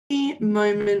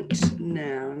moment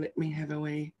now. Let me have a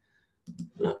wee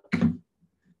look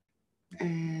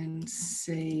and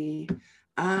see.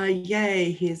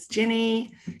 Yay, here's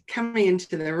Jenny coming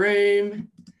into the room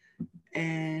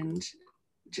and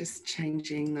just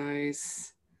changing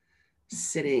those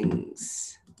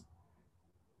settings.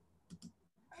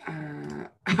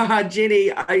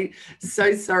 Jenny, I'm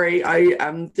so sorry.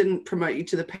 I didn't promote you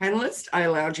to the panelist. I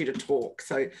allowed you to talk.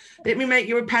 So let me make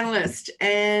you a panelist,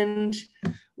 and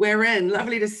we're in.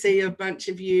 Lovely to see a bunch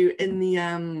of you in the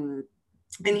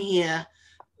in here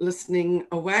listening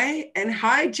away. And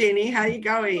hi, Jenny. How are you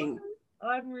going?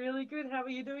 I'm really good. How are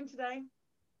you doing today?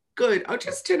 Good. I'll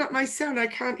just turn up my sound. I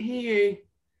can't hear you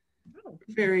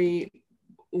very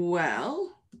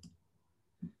well.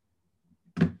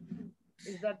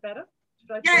 Is that better?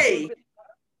 Yay!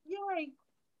 Yay!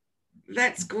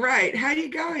 That's great. How are you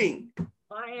going?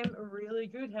 I am really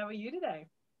good. How are you today?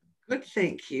 Good,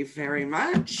 thank you very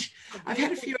much. I've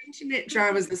had a few internet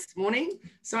dramas this morning,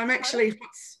 so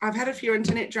I've had a few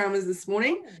internet dramas this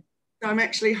morning, so I'm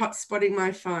actually hotspotting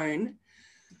my phone.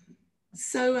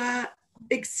 So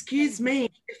excuse me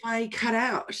if I cut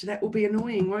out. That will be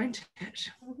annoying, won't it? It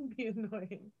will be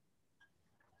annoying.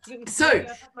 So I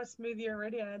had my smoothie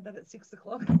already. I had that at 6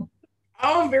 o'clock.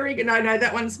 Oh, very good. No,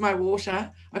 that one's my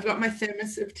water. I've got my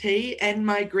thermos of tea and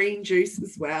my green juice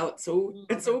as well. It's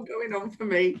all going on for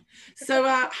me. So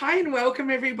hi and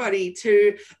welcome everybody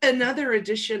to another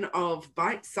edition of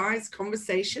Bite Size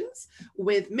Conversations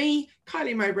with me,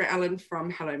 Kylie Mowbray Allen from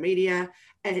Hello Media,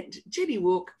 and Jenny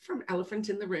Walk from Elephant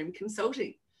in the Room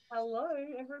Consulting. Hello,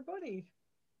 everybody.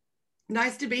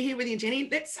 Nice to be here with you, Jenny.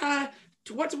 Let's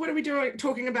what are we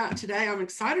talking about today? I'm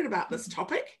excited about this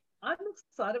topic. I'm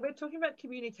excited. We're talking about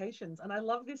communications, and I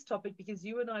love this topic because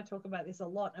you and I talk about this a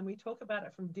lot, and we talk about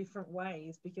it from different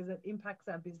ways because it impacts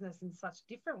our business in such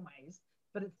different ways,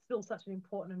 but it's still such an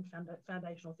important and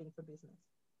foundational thing for business.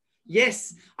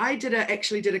 Yes, I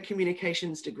actually did a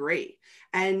communications degree,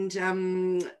 and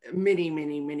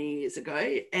many years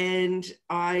ago, and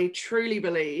I truly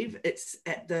believe it's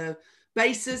at the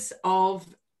basis of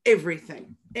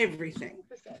everything.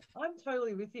 I'm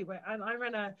totally with you. And I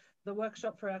ran the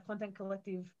workshop for our Content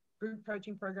Collective group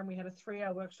coaching program. We had a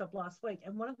 3-hour workshop last week,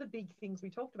 and one of the big things we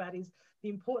talked about is the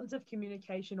importance of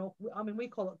communication, or I mean, we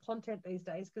call it content these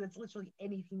days because it's literally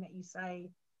anything that you say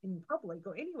in public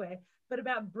or anywhere, but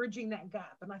about bridging that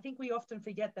gap. And I think we often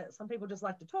forget that. Some people just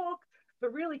like to talk,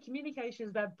 but really communication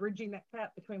is about bridging that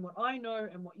gap between what I know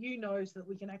and what you know, so that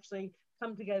we can actually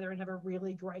come together and have a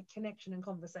really great connection and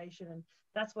conversation. And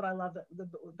that's what I love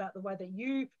about the way that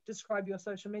you describe your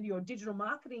social media or digital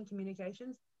marketing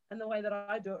communications, and the way that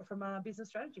I do it from a business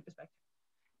strategy perspective.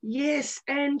 Yes,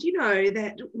 and you know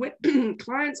that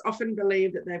clients often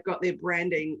believe that they've got their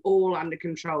branding all under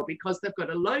control because they've got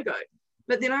a logo.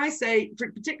 But then I say,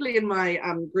 particularly in my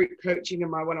group coaching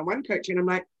and my one-on-one coaching, I'm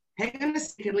like, hang on a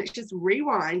second, let's just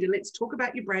rewind and let's talk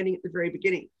about your branding at the very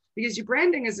beginning. Because your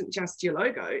branding isn't just your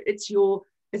logo,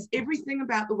 it's everything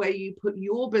about the way you put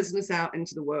your business out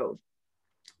into the world.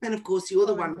 And of course, you're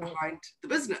the one behind the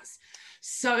business.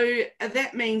 So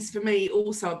that means for me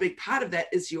also a big part of that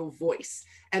is your voice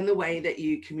and the way that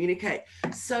you communicate.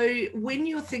 So when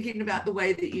you're thinking about the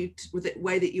way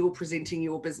that you're presenting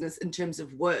your business in terms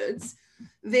of words,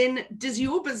 then does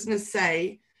your business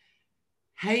say,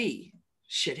 hey,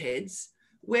 shitheads?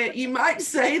 Where you might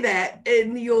say that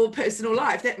in your personal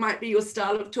life, that might be your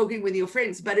style of talking with your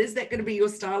friends, but is that going to be your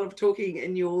style of talking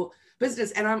in your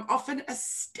business? And I'm often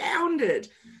astounded,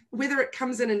 whether it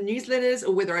comes in newsletters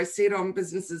or whether I see it on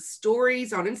businesses'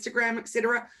 stories on Instagram,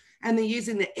 etc., and they're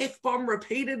using the F-bomb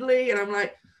repeatedly, and I'm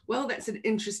like, well, that's an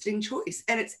interesting choice,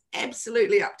 and it's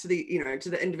absolutely up to the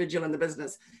individual and the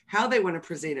business how they want to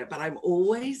present it. But I'm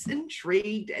always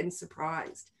intrigued and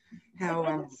surprised.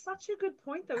 And it's such a good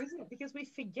point, though, isn't it? Because we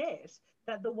forget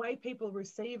that the way people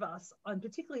receive us, and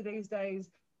particularly these days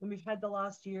when we've had the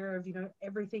last year of,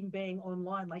 everything being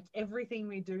online, like everything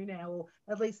we do now, or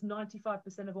at least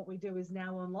 95% of what we do is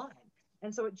now online.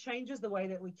 And so it changes the way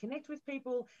that we connect with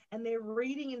people, and they're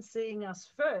reading and seeing us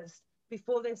first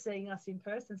before they're seeing us in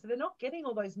person. So they're not getting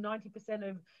all those 90%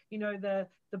 of,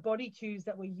 the body cues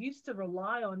that we used to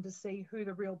rely on to see who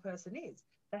the real person is.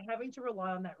 They're having to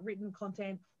rely on that written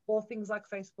content or things like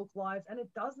Facebook Live. And it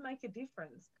does make a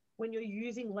difference when you're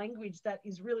using language that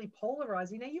is really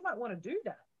polarizing. Now, you might want to do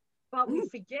that, but we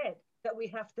forget that we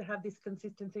have to have this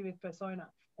consistency with persona.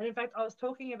 And in fact, I was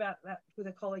talking about that with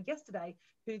a colleague yesterday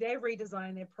who they're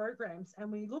redesigning their programs. And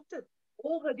we looked at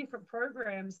all her different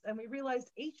programs and we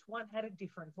realized each one had a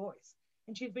different voice.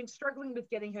 And she's been struggling with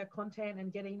getting her content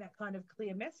and getting that kind of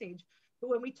clear message But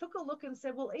when we took a look and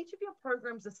said, well, each of your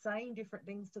programs are saying different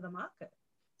things to the market.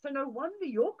 So no wonder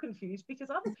you're confused, because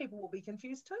other people will be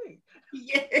confused too.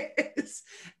 Yes,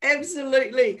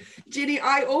 absolutely. Jenny,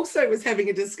 I also was having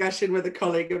a discussion with a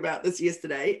colleague about this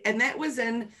yesterday, and that was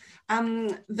in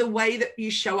the way that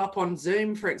you show up on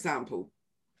Zoom, for example.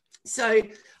 So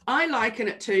I liken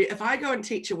it to, if I go and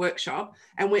teach a workshop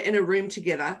and we're in a room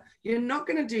together, you're not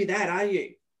going to do that, are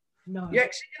you? No. You're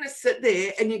actually going to sit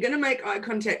there and you're going to make eye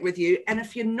contact with you. And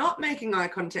if you're not making eye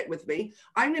contact with me,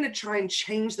 I'm going to try and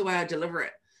change the way I deliver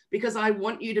it, because I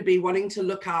want you to be wanting to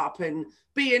look up and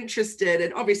be interested.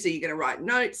 And obviously you're going to write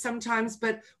notes sometimes,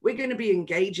 but we're going to be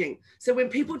engaging. So when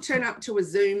people turn up to a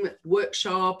Zoom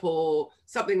workshop or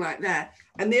something like that,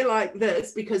 and they're like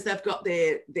this because they've got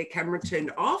their camera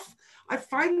turned off, I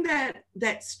find that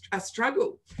that's a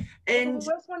struggle. And well, the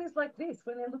worst one is like this,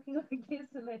 when they're looking like this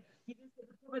and you just get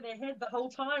the top of their head the whole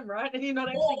time, right? And you're not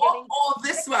actually getting... Or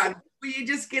this one, where you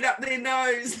just get up their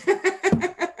nose.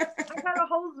 I had a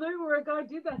whole Zoom where a guy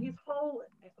did that.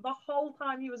 The whole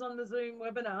time he was on the Zoom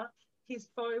webinar, his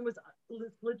phone was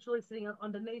literally sitting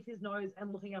underneath his nose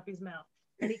and looking up his mouth.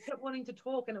 And he kept wanting to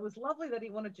talk, and it was lovely that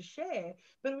he wanted to share,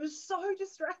 but it was so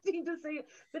distracting to see it.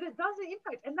 But it does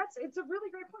impact, and it's a really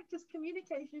great point, because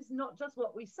communication is not just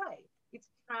what we say, it's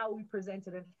how we present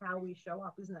it and how we show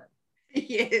up, isn't it?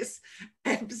 Yes,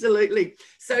 absolutely.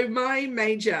 So my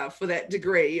major for that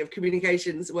degree of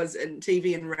communications was in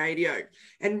TV and radio.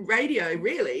 And radio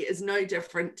really is no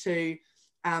different to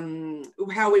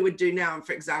how we would do now,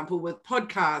 for example, with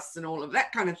podcasts and all of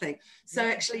that kind of thing. So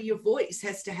actually your voice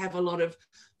has to have a lot of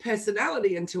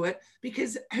personality into it,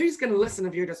 because who's going to listen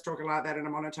if you're just talking like that in a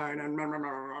monotone and blah, blah,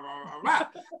 blah, blah, blah.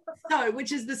 So,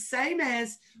 which is the same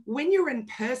as when you're in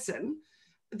person,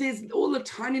 there's all the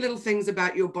tiny little things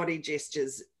about your body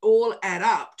gestures all add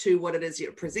up to what it is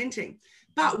you're presenting.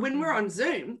 But when we're on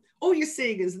Zoom, all you're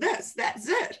seeing is this, that's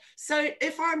it. So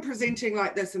if I'm presenting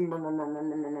like this and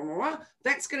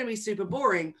that's going to be super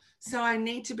boring. So I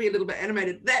need to be a little bit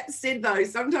animated. That said though,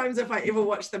 sometimes if I ever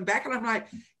watch them back and I'm like,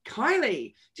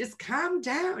 Kylie, just calm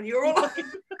down. You're all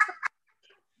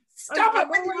stop it. I'm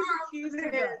always accused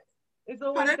of that. It's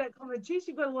always that comment, geez,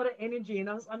 you've got a lot of energy. And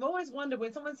I'm always wondering,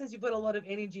 when someone says you've got a lot of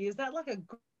energy, is that like a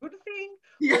good thing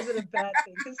or is it a bad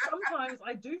thing? Because sometimes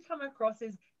I do come across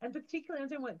as, and particularly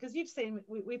because you've seen,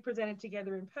 we presented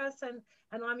together in person,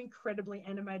 and I'm incredibly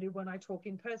animated when I talk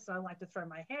in person. I like to throw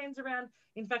my hands around.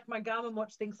 In fact, my Garmin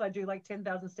watch thinks I do like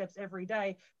 10,000 steps every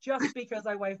day just because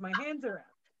I wave my hands around.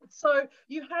 So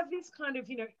you have this kind of,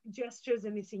 gestures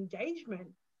and this engagement.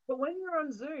 But when you're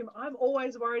on Zoom, I'm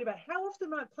always worried about how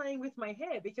often am I playing with my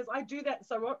hair, because I do that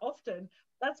so often.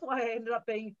 That's why I ended up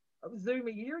being Zoom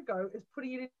a year ago, is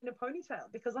putting it in a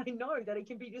ponytail, because I know that it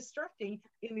can be distracting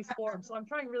in this forum. So I'm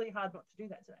trying really hard not to do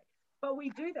that today. But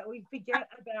we do that. We forget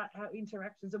about our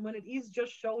interactions. And when it is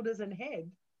just shoulders and head,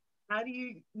 how do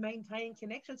you maintain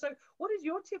connection? So what is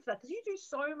your tip for that? Because you do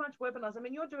so much webinars. I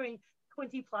mean, you're doing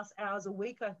 20 plus hours a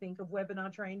week, I think, of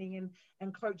webinar training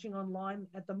and coaching online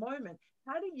at the moment.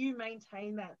 How do you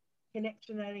maintain that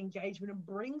connection and engagement and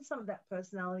bring some of that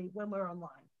personality when we're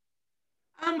online?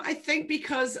 I think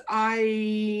because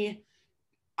I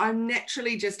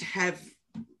naturally just have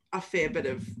a fair bit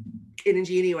of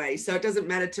energy anyway. So it doesn't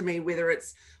matter to me whether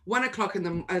it's 1 o'clock in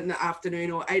the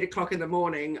afternoon or 8 o'clock in the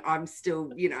morning. I'm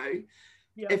still,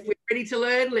 if we're ready to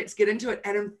learn, let's get into it.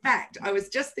 And in fact, I was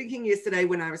just thinking yesterday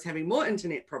when I was having more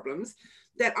internet problems,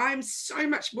 that I'm so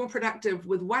much more productive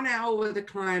with 1 hour with a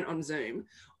client on Zoom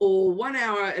or 1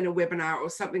 hour in a webinar or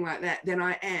something like that than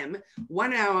I am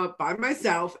 1 hour by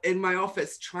myself in my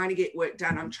office trying to get work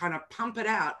done. I'm trying to pump it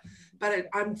out, but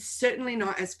I'm certainly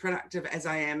not as productive as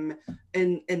I am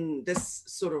in this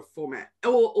sort of format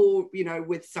or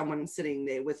with someone sitting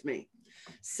there with me.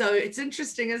 So it's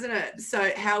interesting, isn't it?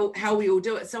 So how we all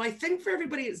do it. So I think for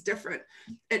everybody it's different.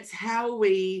 It's how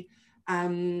we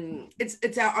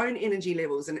it's our own energy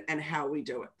levels and how we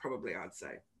do it, probably, I'd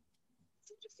say.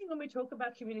 It's interesting when we talk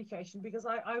about communication, because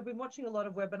I've been watching a lot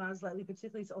of webinars lately,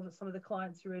 particularly some of the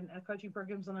clients who are in our coaching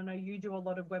programs, and I know you do a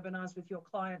lot of webinars with your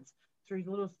clients through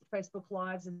little Facebook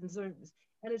Lives and Zooms.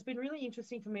 And it's been really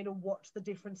interesting for me to watch the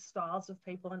different styles of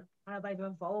people and how they've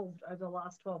evolved over the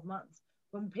last 12 months.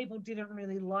 When people didn't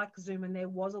really like Zoom and there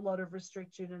was a lot of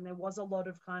restriction and there was a lot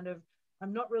of kind of,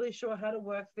 I'm not really sure how to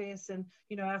work this. And,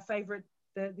 our favorite,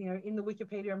 in the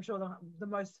Wikipedia, I'm sure the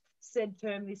most said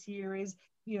term this year is,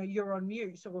 you're on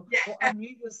mute or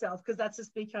unmute yourself, because that's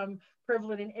just become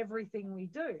prevalent in everything we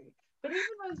do. But even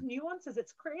those nuances,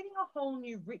 it's creating a whole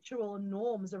new ritual and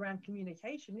norms around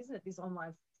communication, isn't it, this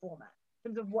online format,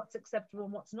 in terms of what's acceptable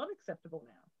and what's not acceptable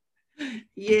now?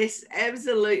 Yes,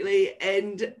 absolutely.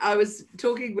 And I was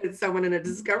talking with someone in a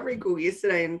discovery call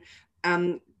yesterday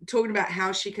and talking about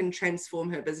how she can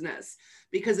transform her business.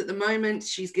 Because at the moment,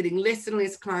 she's getting less and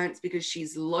less clients because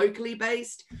she's locally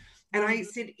based. And I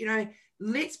said,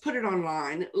 let's put it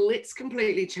online. Let's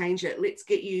completely change it. Let's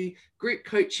get you group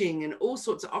coaching and all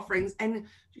sorts of offerings. And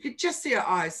you could just see her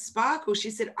eyes sparkle. She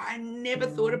said, I never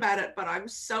thought about it, but I'm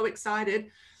so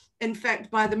excited. In fact,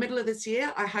 by the middle of this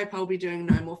year, I hope I'll be doing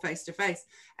no more face-to-face.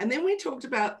 And then we talked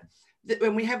about that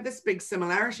when we have this big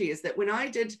similarity is that when I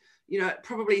did,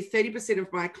 probably 30%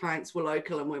 of my clients were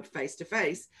local and were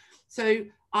face-to-face. So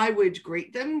I would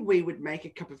greet them. We would make a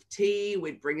cup of tea.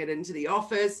 We'd bring it into the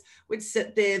office. We'd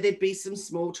sit there. There'd be some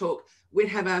small talk. We'd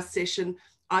have our session.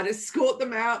 I'd escort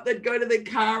them out. They'd go to the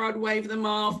car. I'd wave them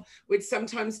off. We'd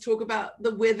sometimes talk about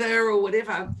the weather or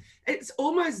whatever. It's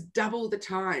almost double the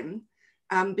time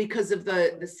because of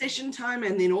the session time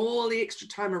and then all the extra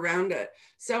time around it.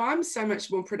 So I'm so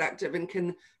much more productive and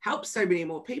can help so many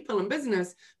more people in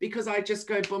business because I just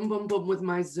go boom, boom, boom with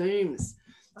my Zooms.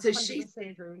 So she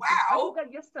said, wow. I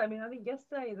think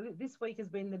yesterday, this week has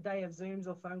been the day of Zooms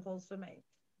or phone calls for me.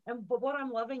 But what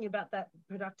I'm loving about that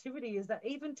productivity is that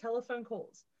even telephone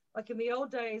calls, like in the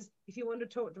old days, if you wanted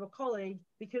to talk to a colleague,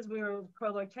 because we were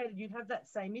co-located, you'd have that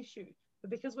same issue. But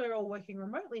because we're all working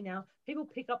remotely now, people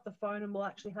pick up the phone and will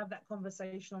actually have that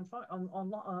conversation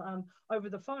over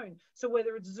the phone. So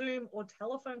whether it's Zoom or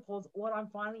telephone calls, what I'm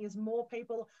finding is more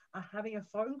people are having a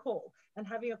phone call and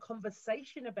having a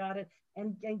conversation about it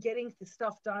and getting the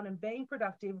stuff done and being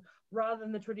productive rather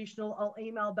than the traditional, I'll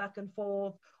email back and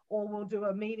forth, or we'll do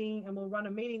a meeting and we'll run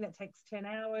a meeting that takes 10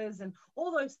 hours and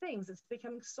all those things. It's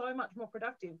becoming so much more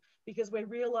productive because we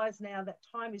realize now that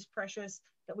time is precious,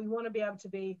 that we want to be able to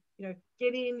be,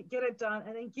 get in, get it done,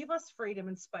 and then give us freedom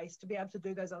and space to be able to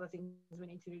do those other things we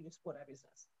need to do to support our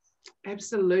business.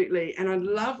 Absolutely. And I'd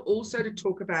love also to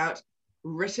talk about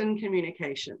written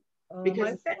communication.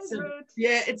 Because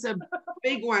it's a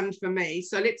big one for me.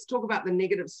 So let's talk about the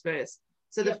negatives first.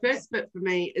 So the first bit for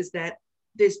me is that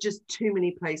there's just too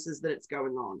many places that it's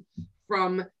going on.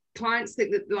 From clients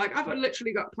think that, like, I've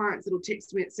literally got clients that'll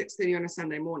text me at 6:30 on a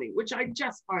Sunday morning, which I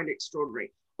just find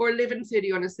extraordinary, or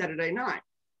 11:30 on a Saturday night.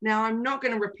 Now, I'm not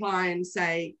going to reply and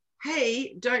say,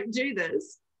 hey, don't do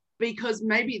this, because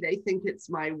maybe they think it's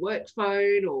my work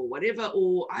phone or whatever,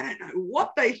 or I don't know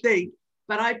what they think.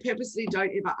 But I purposely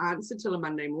don't ever answer till a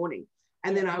Monday morning.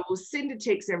 And then I will send a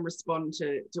text and respond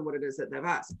to what it is that they've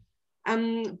asked.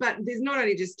 But there's not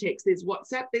only just text, there's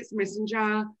WhatsApp, there's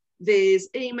Messenger, there's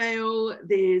email,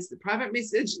 there's the private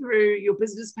message through your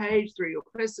business page, through your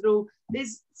personal.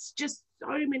 There's just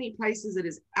so many places that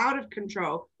is out of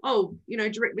control. Oh,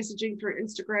 direct messaging through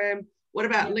Instagram. What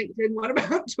about LinkedIn? What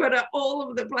about Twitter? All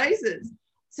of the places.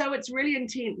 So it's really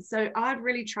intense. So I've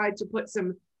really tried to put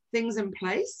some things in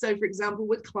place. So for example,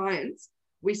 with clients,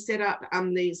 we set up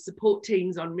these support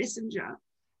teams on Messenger.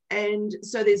 And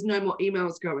so there's no more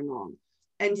emails going on.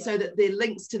 And so that their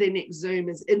links to their next Zoom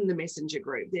is in the Messenger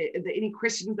group. Any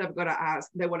questions they've got to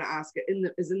ask, they want to ask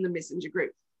it is in the Messenger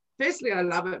group. Firstly, I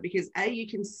love it because A, you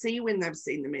can see when they've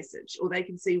seen the message, or they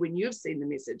can see when you've seen the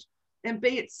message. And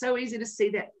B, it's so easy to see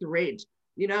that thread,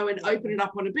 and open it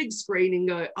up on a big screen and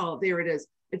go, oh, there it is.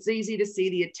 It's easy to see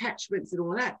the attachments and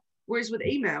all that. Whereas with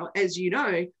email, as you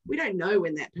know, we don't know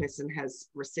when that person has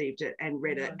received it and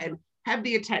read it and have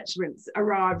the attachments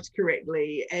arrived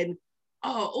correctly and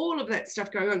all of that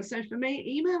stuff going on. So for me,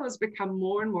 email has become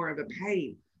more and more of a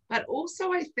pain. But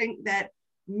also I think that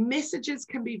messages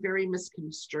can be very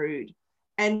misconstrued,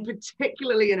 and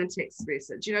particularly in a text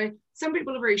message. Some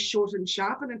people are very short and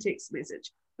sharp in a text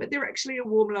message, but they're actually a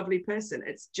warm, lovely person.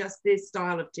 It's just their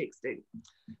style of texting.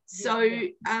 So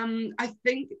I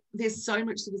think there's so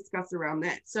much to discuss around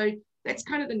that. So that's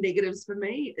kind of the negatives for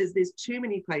me, is there's too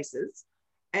many places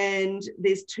and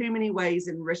there's too many ways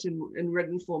in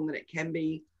written form that it can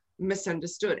be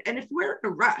misunderstood. And if we're in a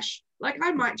rush, like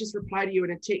I might just reply to you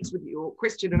in a text with your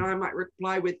question and I might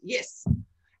reply with yes.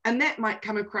 And that might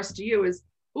come across to you as,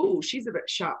 oh, she's a bit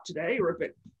sharp today or a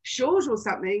bit short or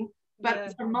something.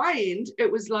 But from my end, it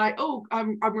was like, oh,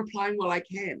 I'm replying while I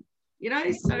can,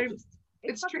 so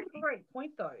it's such a great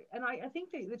point though. And I think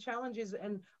the challenge is,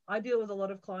 and I deal with a lot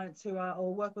of clients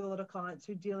or work with a lot of clients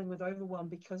who are dealing with overwhelm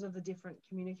because of the different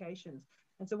communications.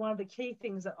 And so one of the key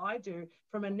things that I do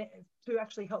to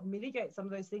actually help mitigate some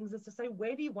of those things is to say,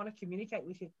 where do you want to communicate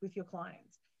with your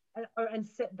clients and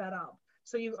set that up?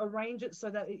 So you arrange it so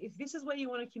that if this is where you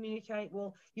want to communicate,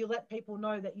 well, you let people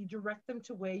know that you direct them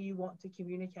to where you want to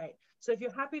communicate. So if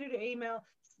you're happy to do email,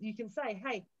 you can say,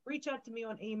 hey, reach out to me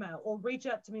on email, or reach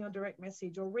out to me on direct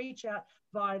message, or reach out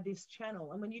via this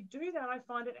channel. And when you do that, I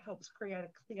find it helps create a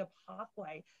clear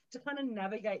pathway to kind of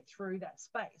navigate through that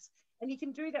space. And you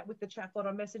can do that with the chatbot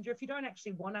on Messenger. If you don't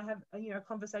actually want to have a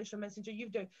conversational messenger,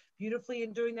 you've done beautifully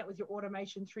in doing that with your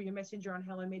automation through your messenger on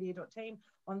hellomedia.team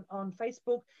on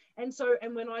Facebook. And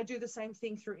when I do the same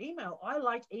thing through email, I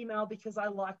like email because I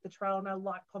like the trail and I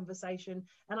like conversation,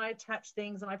 and I attach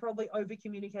things, and I probably over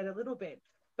communicate a little bit.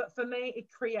 But for me, it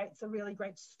creates a really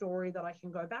great story that I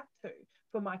can go back to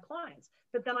for my clients.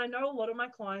 But then I know a lot of my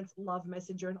clients love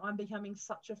Messenger, and I'm becoming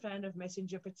such a fan of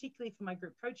Messenger, particularly for my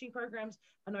group coaching programs.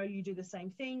 I know you do the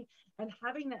same thing. And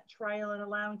having that trail and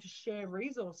allowing to share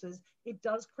resources, it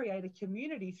does create a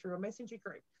community through a Messenger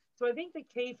group. So I think the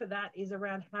key for that is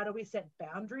around how do we set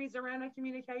boundaries around our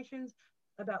communications,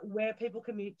 about where people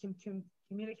can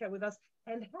communicate with us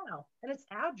and how. And it's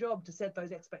our job to set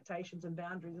those expectations and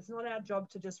boundaries. It's not our job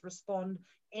to just respond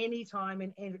anytime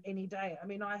and any day. I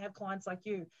mean, I have clients like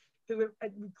you who are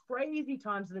at crazy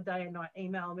times of the day and night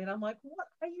email me, and I'm like, what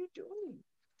are you doing?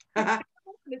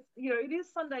 It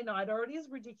is Sunday night, or it is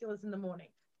ridiculous in the morning.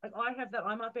 Like, I have that.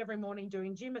 I'm up every morning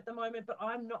doing gym at the moment, but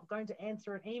I'm not going to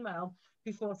answer an email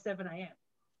before 7 a.m.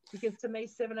 because to me,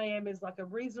 7 a.m. is like a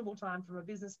reasonable time from a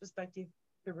business perspective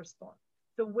to respond.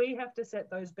 So we have to set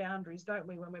those boundaries, don't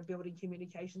we, when we're building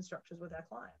communication structures with our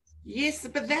clients? Yes,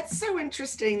 but that's so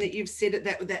interesting that you've said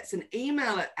it, that's an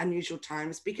email at unusual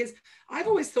times, because I've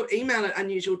always thought email at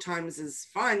unusual times is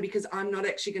fine because I'm not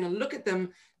actually going to look at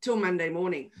them till Monday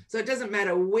morning. So it doesn't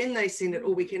matter when they send it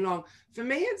all weekend long. For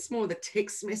me, it's more the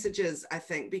text messages, I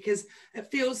think, because it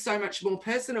feels so much more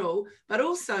personal. But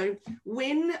also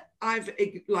when I've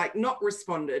not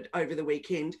responded over the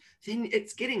weekend, then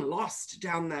it's getting lost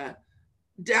down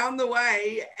the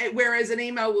way, whereas an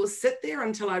email will sit there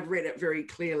until I've read it very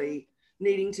clearly,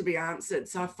 needing to be answered.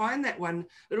 So I find that one a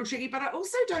little tricky, but I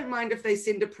also don't mind if they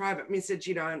send a private message,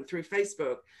 through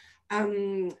Facebook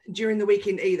during the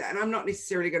weekend either. And I'm not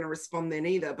necessarily going to respond then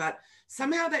either, but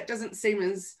somehow that doesn't seem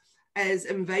as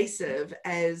invasive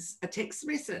as a text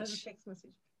message. As a text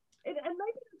message. And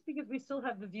maybe it's because we still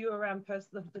have the view around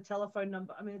the telephone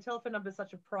number. I mean, the telephone number is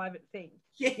such a private thing.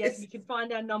 Yes, you can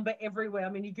find our number everywhere. I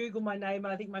mean, you Google my name,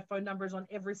 and I think my phone number is on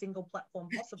every single platform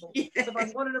possible. Yes. So if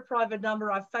I wanted a private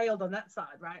number, I failed on that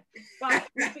side, right?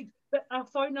 But our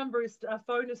phone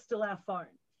is still our phone.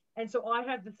 And so I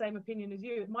have the same opinion as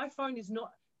you. My phone is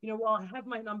not, while I have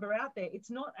my number out there, it's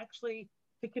not actually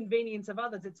the convenience of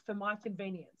others. It's for my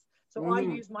convenience. So I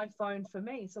use my phone for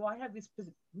me. So I have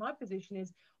my position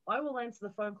is I will answer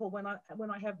the phone call when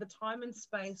I have the time and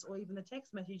space, or even the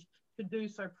text message, to do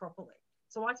so properly.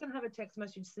 So I can have a text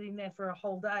message sitting there for a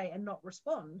whole day and not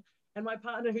respond. And my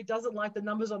partner, who doesn't like the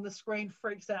numbers on the screen,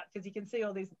 freaks out because he can see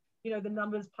all these, the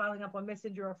numbers piling up on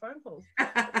Messenger or phone calls.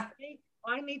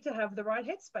 I need to have the right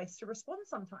headspace to respond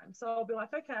sometimes. So I'll be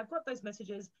like, okay, I've got those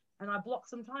messages, and I block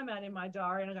some time out in my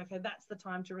diary, and I go, okay, that's the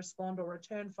time to respond or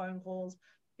return phone calls.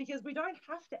 Because we don't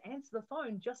have to answer the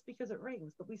phone just because it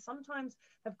rings, but we sometimes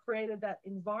have created that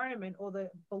environment or the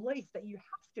belief that you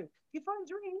have to. Your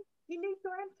phone's ringing, you need to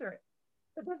answer it.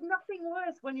 But there's nothing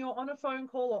worse when you're on a phone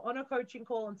call or on a coaching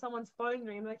call and someone's phone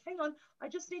ringing, like, hang on, I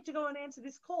just need to go and answer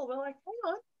this call. We're like,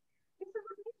 hang on, this is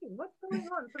ringing. What's going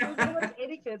on? So there's all those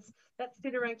etiquettes that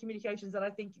sit around communications that I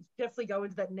think definitely go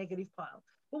into that negative pile.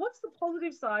 But what's the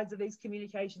positive sides of these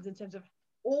communications in terms of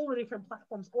all the different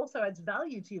platforms? Also adds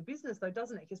value to your business, though,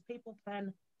 doesn't it? Because people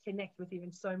can connect with you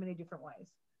in so many different ways.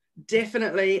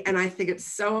 Definitely. And I think it's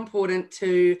so important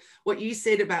to what you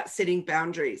said about setting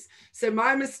boundaries. So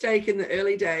my mistake in the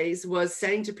early days was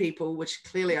saying to people, which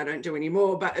clearly I don't do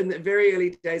anymore, but in the very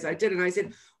early days I did. And I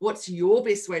said, what's your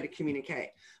best way to communicate?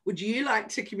 Would you like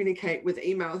to communicate with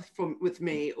email with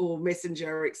me or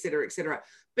Messenger, et cetera, et cetera?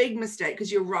 Big mistake,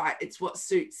 because you're right. It's what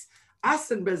suits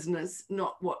us in business,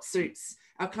 not what suits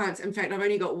our clients. In fact, I've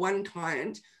only got one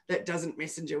client that doesn't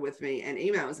messenger with me and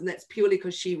emails, and that's purely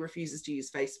because she refuses to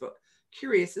use Facebook.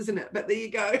 Curious, isn't it? But there you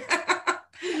go.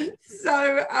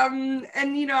 So, and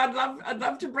I'd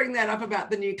love to bring that up about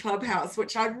the new Clubhouse,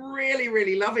 which I'm really,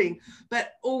 really loving.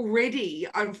 But already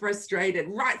I'm frustrated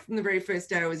right from the very first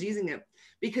day I was using it,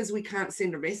 because we can't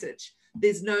send a message.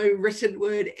 There's no written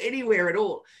word anywhere at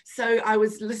all. So I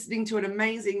was listening to an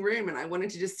amazing room and I wanted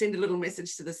to just send a little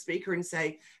message to the speaker and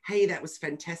say, hey, that was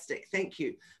fantastic, thank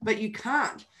you. But you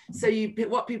can't. So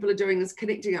what people are doing is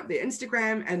connecting up their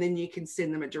Instagram, and then you can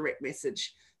send them a direct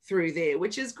message through there,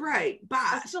 which is great. But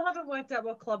I still haven't worked out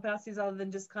what Clubhouse is, other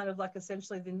than just kind of like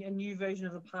essentially a new version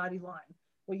of the party line,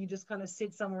 where you just kind of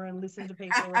sit somewhere and listen to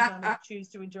people and kind of choose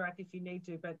to interact if you need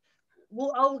to. But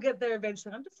I'll get there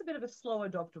eventually. I'm just a bit of a slow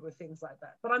adopter with things like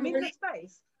that. But I'm in the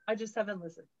space. I just haven't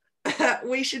listened.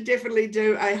 We should definitely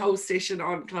do a whole session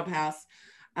on Clubhouse,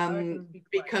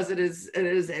 because it is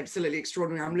absolutely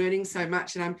extraordinary. I'm learning so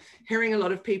much, and I'm hearing a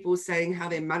lot of people saying how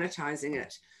they're monetizing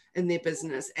it in their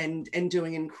business and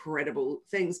doing incredible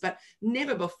things. But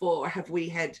never before have we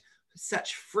had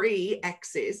such free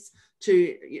access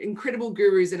to incredible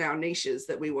gurus in our niches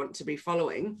that we want to be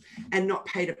following and not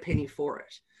paid a penny for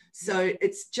it. So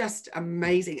it's just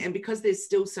amazing. And because there's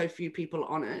still so few people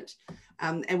on it,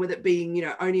 and with it being, you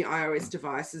know, only iOS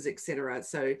devices, etc.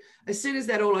 So as soon as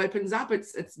that all opens up,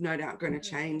 it's no doubt going to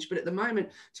change. But at the moment,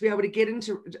 to be able to get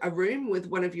into a room with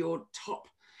one of your top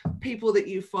people that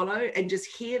you follow and just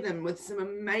hear them with some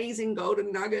amazing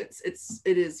golden nuggets,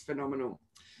 it is phenomenal.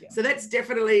 Yeah. So that's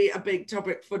definitely a big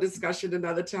topic for discussion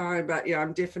another time. But yeah,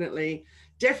 I'm definitely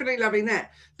loving that.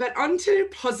 But on to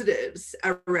positives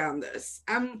around this.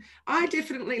 I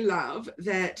definitely love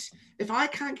that if I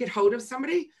can't get hold of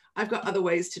somebody, I've got other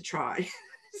ways to try.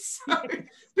 So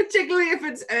particularly if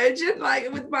it's urgent,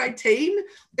 like with my team,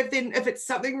 if it's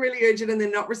something really urgent and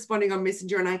they're not responding on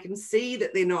Messenger, and I can see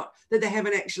that they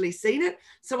haven't actually seen it,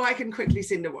 so I can quickly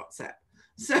send a WhatsApp.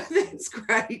 So that's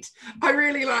great. I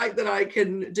really like that I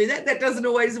can do that. That doesn't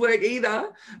always work either,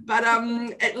 but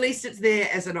at least it's there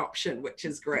as an option, which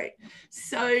is great.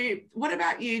 So what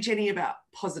about you, Jenny, about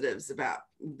positives, about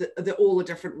all the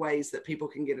different ways that people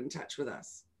can get in touch with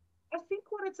us? I think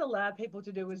what it's allowed people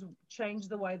to do is change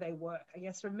the way they work. I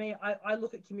guess for me, I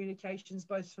look at communications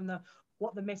both from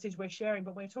what the message we're sharing,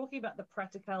 but we're talking about the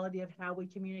practicality of how we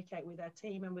communicate with our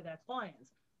team and with our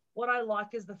clients. What I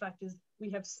like is the fact is we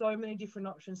have so many different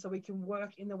options, so we can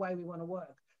work in the way we want to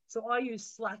work. So I use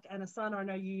Slack and Asana. I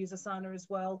know you use Asana as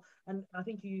well, and I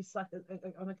think you use Slack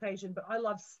on occasion, but I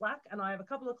love Slack, and I have a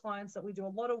couple of clients that we do a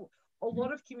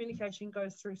lot of communication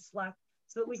goes through Slack,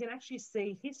 so that we can actually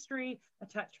see history,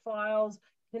 attach files,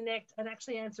 connect, and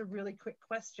actually answer really quick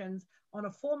questions on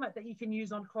a format that you can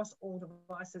use on across all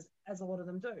devices, as a lot of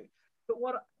them do.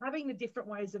 But having the different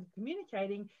ways of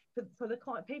communicating for the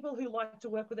client, people who like to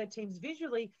work with their teams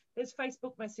visually, there's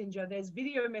Facebook Messenger, there's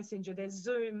Video Messenger, there's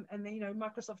Zoom, and then,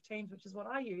 Microsoft Teams, which is what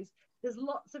I use. There's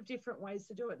lots of different ways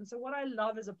to do it. And so what I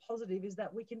love as a positive is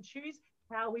that we can choose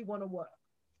how we want to work.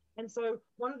 And so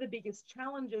one of the biggest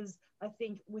challenges, I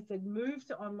think, with the move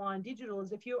to online digital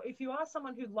is if you are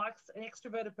someone who likes an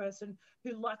extroverted person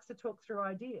who likes to talk through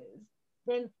ideas,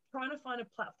 then trying to find a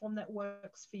platform that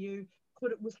works for you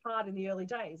was hard in the early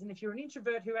days. And if you're an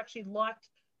introvert who actually liked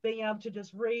being able to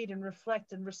just read and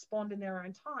reflect and respond in their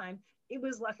own time, it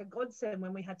was like a godsend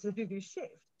when we had to do this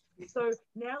shift. So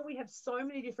now we have so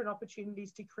many different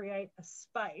opportunities to create a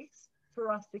space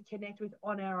for us to connect with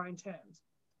on our own terms.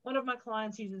 One of my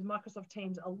clients uses Microsoft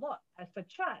Teams a lot for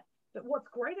chat, but what's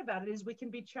great about it is we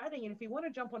can be chatting, and if you want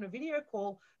to jump on a video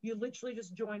call, you literally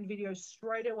just join video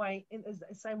straight away in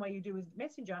the same way you do with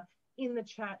Messenger in the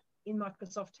chat in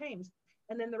Microsoft Teams.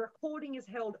 And then the recording is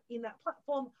held in that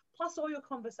platform, plus all your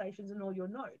conversations and all your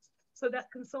notes. So that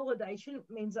consolidation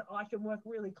means that I can work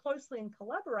really closely and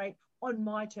collaborate on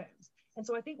my terms. And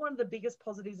so I think one of the biggest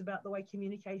positives about the way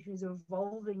communication is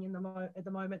evolving at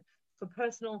the moment for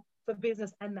personal, for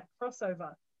business, and that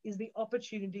crossover is the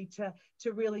opportunity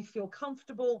to really feel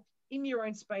comfortable in your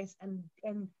own space and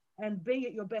being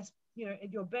at your best,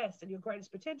 at your best and your greatest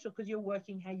potential, because you're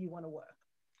working how you want to work.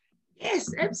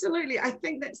 Yes, absolutely. I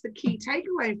think that's the key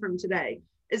takeaway from today,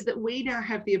 is that we now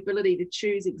have the ability to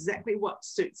choose exactly what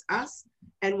suits us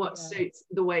and what suits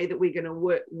the way that we're going to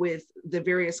work with the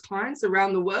various clients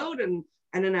around the world and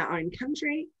in our own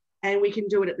country. And we can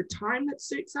do it at the time that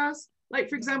suits us. Like,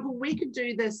 for example, we could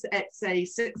do this at, say,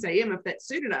 6 a.m. if that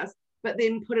suited us, but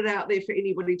then put it out there for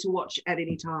anybody to watch at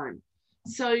any time.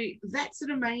 So that's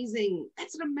an amazing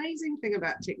thing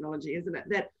about technology, isn't it?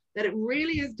 That it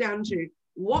really is down to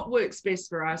what works best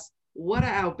for us, what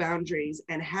are our boundaries,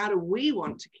 and how do we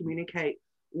want to communicate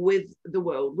with the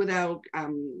world, with our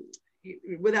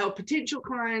potential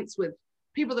clients, with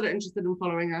people that are interested in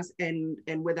following us, and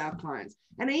with our clients.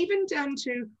 And even down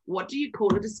to, what do you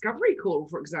call a discovery call,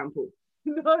 for example?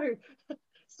 No.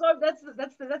 So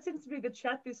that seems to be the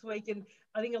chat this week, and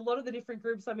I think a lot of the different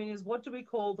groups I'm in is, what do we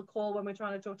call the call when we're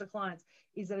trying to talk to clients?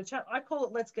 Is it a chat? I call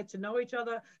it let's get to know each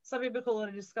other. Some people call it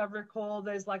a discovery call.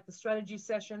 There's like the strategy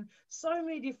session. So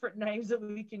many different names that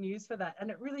we can use for that,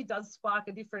 and it really does spark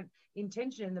a different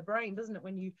intention in the brain, doesn't it,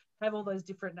 when you have all those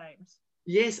different names?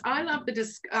 Yes, I love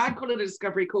I call it a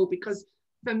discovery call, because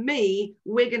for me,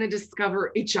 we're going to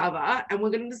discover each other, and we're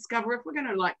going to discover if we're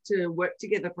going to like to work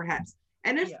together, perhaps.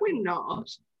 And if we're not,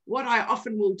 what I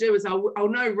often will do is I'll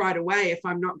know right away if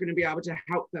I'm not going to be able to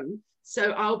help them.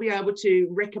 So I'll be able to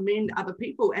recommend other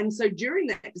people. And so during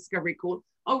that discovery call,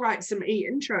 I'll write some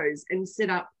e-intros and set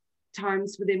up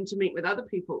times for them to meet with other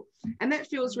people. And that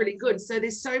feels really good. So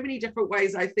there's so many different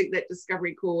ways I think that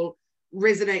discovery call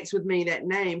resonates with me, that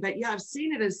name. But yeah, I've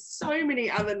seen it as so many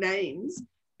other names.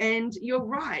 And you're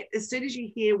right. As soon as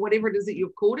you hear whatever it is that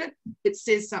you've called it, it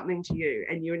says something to you,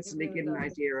 and you instantly get an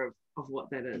idea of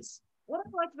what that is. What I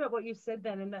liked about what you said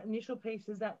then in that initial piece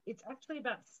is that it's actually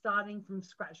about starting from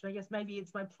scratch. And I guess maybe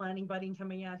it's my planning budding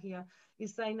coming out here,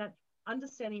 is saying that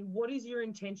understanding what is your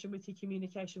intention with your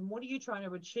communication, what are you trying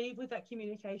to achieve with that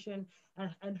communication,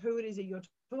 and who it is that you're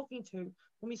talking to.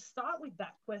 When we start with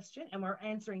that question and we're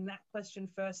answering that question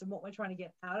first and what we're trying to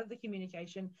get out of the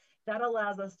communication, that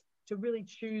allows us to really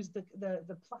choose the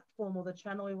platform or the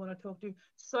channel we want to talk to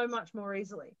so much more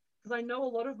easily. Because I know a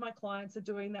lot of my clients are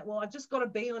doing that. Well, I've just got to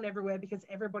be on everywhere because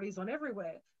everybody's on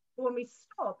everywhere. But when we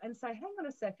stop and say, hang on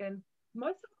a second,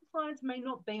 most of the clients may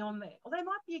not be on there, or they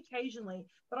might be occasionally,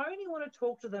 but I only want to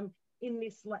talk to them in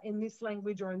this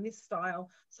language or in this style.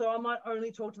 So I might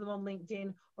only talk to them on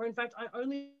LinkedIn, or in fact, I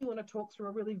only want to talk through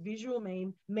a really visual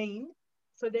meme.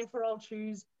 So therefore I'll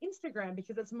choose Instagram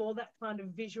because it's more that kind of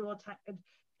visual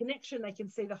connection. They can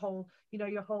see the whole,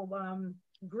 your whole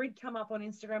grid come up on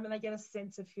Instagram, and they get a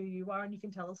sense of who you are, and you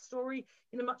can tell a story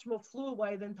in a much more fluid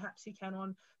way than perhaps you can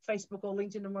on Facebook or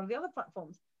LinkedIn and one of the other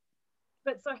platforms.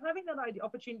 But so having that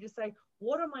opportunity to say,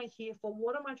 what am I here for?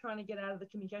 What am I trying to get out of the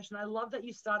communication? I love that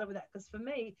you started with that, because for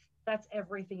me, that's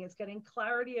everything. It's getting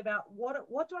clarity about what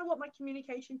do I want my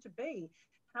communication to be?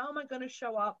 How am I going to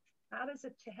show up? How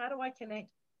do I connect?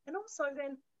 And also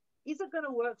then, is it going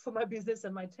to work for my business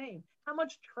and my team? How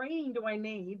much training do I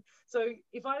need? So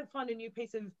if I find a new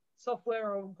piece of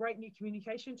software or a great new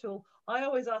communication tool, I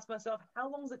always ask myself,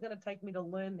 how long is it going to take me to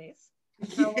learn this?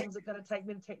 How long is it going to take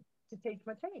me to teach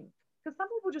my team? Because some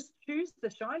people just choose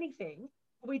the shiny thing,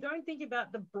 but we don't think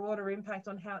about the broader impact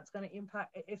on how it's going to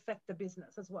affect the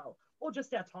business as well, or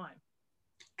just our time.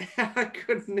 I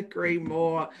couldn't agree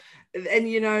more. And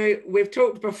we've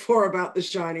talked before about the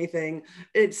shiny thing.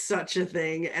 It's such a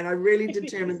thing, and I really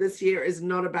determined this year is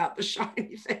not about the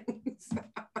shiny things.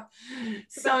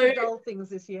 It's about the dull things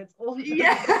this year. It's all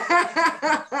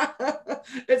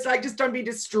it's like, just don't be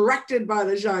distracted by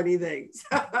the shiny things.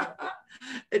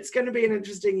 It's going to be an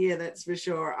interesting year, that's for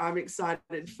sure. I'm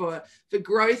excited for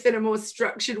growth in a more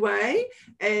structured way,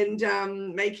 and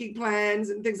making plans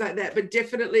and things like that, but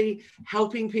definitely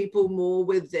helping people more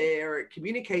with their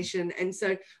communication. And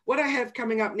so what I have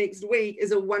coming up next week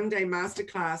is a one-day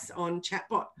masterclass on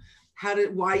chatbot.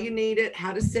 Why you need it,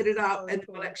 how to set it up, and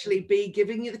we'll actually be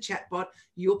giving you the chatbot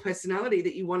your personality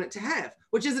that you want it to have,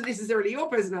 which isn't necessarily your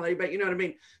personality, but you know what I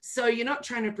mean? So you're not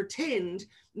trying to pretend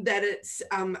that it's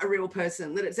a real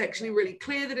person, that it's actually really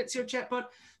clear that it's your chatbot.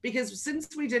 Because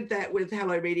since we did that with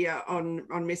Hello Media on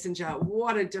Messenger,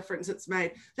 what a difference it's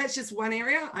made. That's just one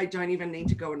area I don't even need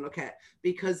to go and look at,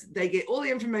 because they get all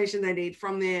the information they need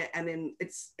from there, and then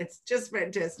it's just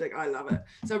fantastic. I love it.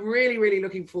 So I'm really, really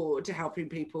looking forward to helping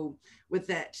people with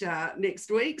that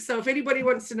next week. So if anybody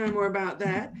wants to know more about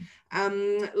that,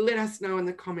 let us know in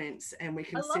the comments, and we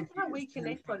can. I love how we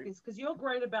connect like this, because you're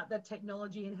great about that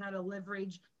technology and how to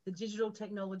leverage the digital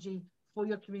technology for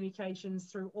your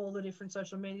communications through all the different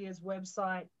social medias,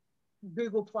 website,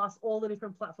 Google Plus, all the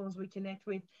different platforms we connect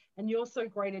with. And you're so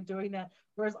great at doing that.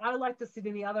 Whereas I like to sit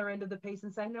in the other end of the piece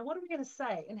and say, now, what are we going to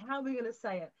say? And how are we going to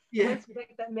say it? Yeah. Let's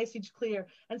make that message clear.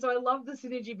 And so I love the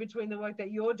synergy between the work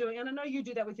that you're doing. And I know you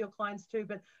do that with your clients too,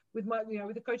 but with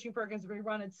with the coaching programs we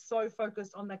run, it's so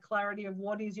focused on the clarity of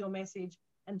what is your message,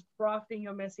 and crafting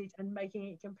your message and making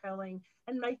it compelling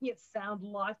and making it sound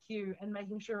like you, and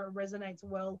making sure it resonates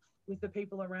well with the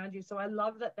people around you. So I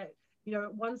love that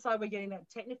one side we're getting that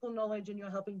technical knowledge, and you're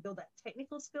helping build that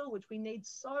technical skill, which we need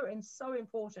so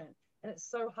important. And it's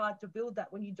so hard to build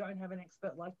that when you don't have an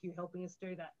expert like you helping us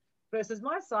do that. Versus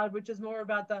my side, which is more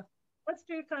about let's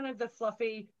do kind of the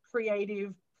fluffy,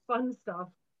 creative, fun stuff,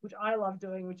 which I love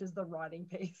doing, which is the writing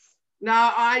piece. No,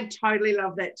 I totally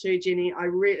love that too, Jenny.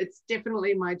 It's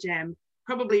definitely my jam,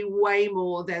 probably way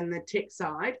more than the tech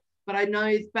side. But I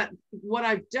know, but what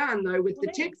I've done though with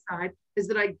the tech side is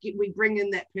that we bring in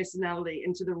that personality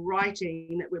into the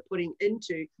writing that we're putting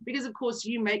into, because of course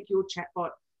you make your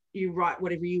chatbot, you write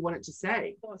whatever you want it to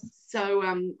say. So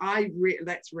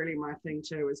that's really my thing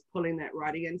too, is pulling that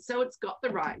writing in so it's got the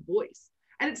right voice.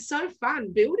 And it's so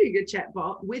fun building a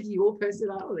chatbot with your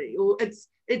personality or its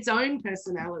own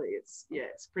personality. It's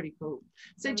pretty cool.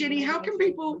 So Jenny, how can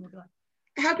people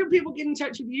get in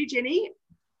touch with you, Jenny?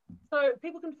 So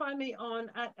people can find me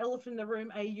at Elephant in the Room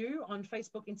AU on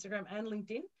Facebook, Instagram, and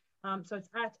LinkedIn. So it's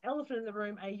at Elephant in the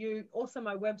Room AU. Also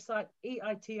my website,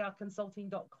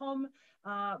 eitrconsulting.com.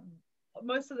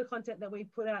 Most of the content that we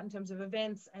put out in terms of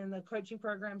events and the coaching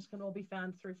programs can all be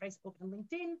found through Facebook and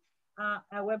LinkedIn.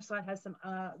 Our website has some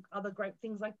other great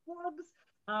things like blogs,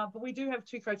 but we do have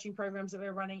 2 coaching programs that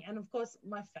we're running, and of course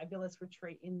my fabulous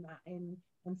retreat in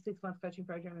 6-month coaching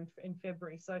program in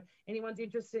February. So anyone's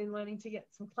interested in learning to get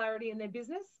some clarity in their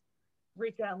business,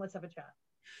 reach out and let's have a chat.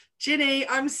 Jenny,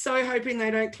 I'm so hoping they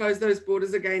don't close those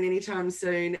borders again anytime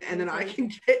soon, and then I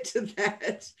can get to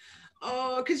that.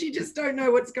 Oh, because you just don't know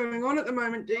what's going on at the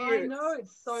moment, do you? I know,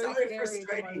 it's so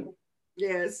frustrating.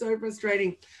 Yeah, it's so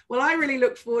frustrating. Well, I really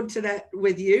look forward to that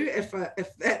with you. If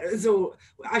that is all,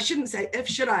 I shouldn't say if,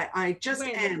 should I? I just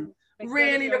am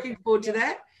really looking forward to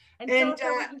that. And tell us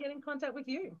how we can get in contact with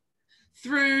you.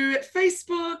 Through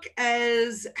Facebook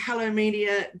as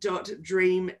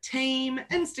hellomedia.dreamteam,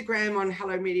 Instagram on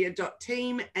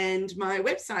hellomedia.team, and my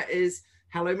website is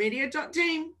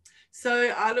hellomedia.team.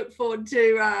 So I look forward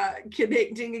to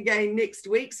connecting again next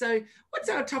week. So what's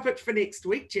our topic for next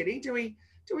week, Jenny? Do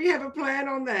we have a plan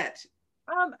on that?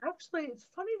 Actually, it's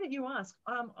funny that you ask.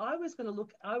 I was going to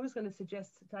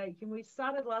suggest today, we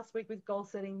started last week with goal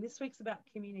setting. This week's about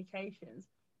communications.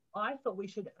 I thought we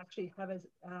should actually have a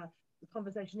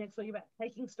conversation next week about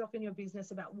taking stock in your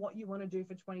business, about what you want to do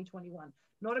for 2021.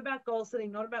 Not about goal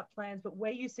setting, not about plans, but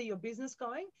where you see your business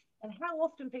going and how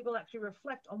often people actually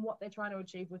reflect on what they're trying to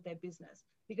achieve with their business.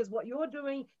 Because what you're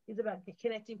doing is about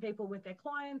connecting people with their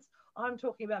clients. I'm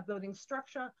talking about building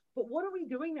structure, but what are we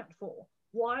doing that for?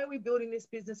 Why are we building this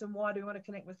business and why do we want to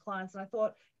connect with clients? And I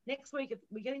thought next week,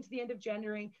 we're getting to the end of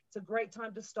January, it's a great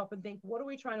time to stop and think, what are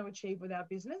we trying to achieve with our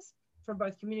business from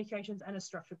both communications and a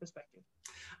structure perspective?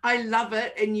 I love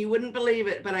it. And you wouldn't believe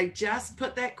it, but I just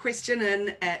put that question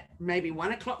in at maybe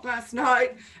 1 o'clock last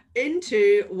night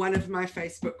into one of my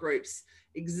Facebook groups.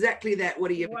 Exactly that. What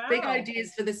are your big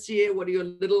ideas for this year? What are your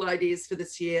little ideas for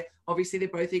this year? Obviously, they're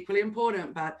both equally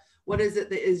important, but what is it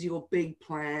that is your big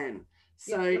plan?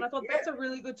 So, and I thought that's a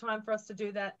really good time for us to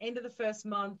do that end of the first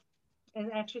month and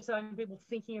actually starting people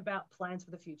thinking about plans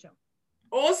for the future.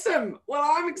 Awesome. Well,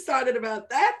 I'm excited about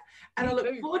that. And I look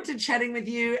forward to chatting with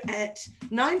you at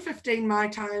 9:15 my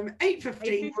time,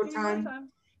 8:15 your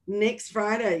time next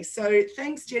Friday. So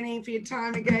thanks, Jenny, for your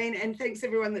time again. And thanks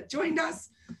everyone that joined us.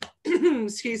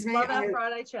 Excuse me. Love our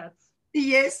Friday chats.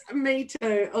 Yes, me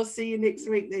too. I'll see you next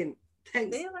week then.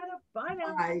 Thanks. See you later. Bye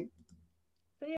now. Bye.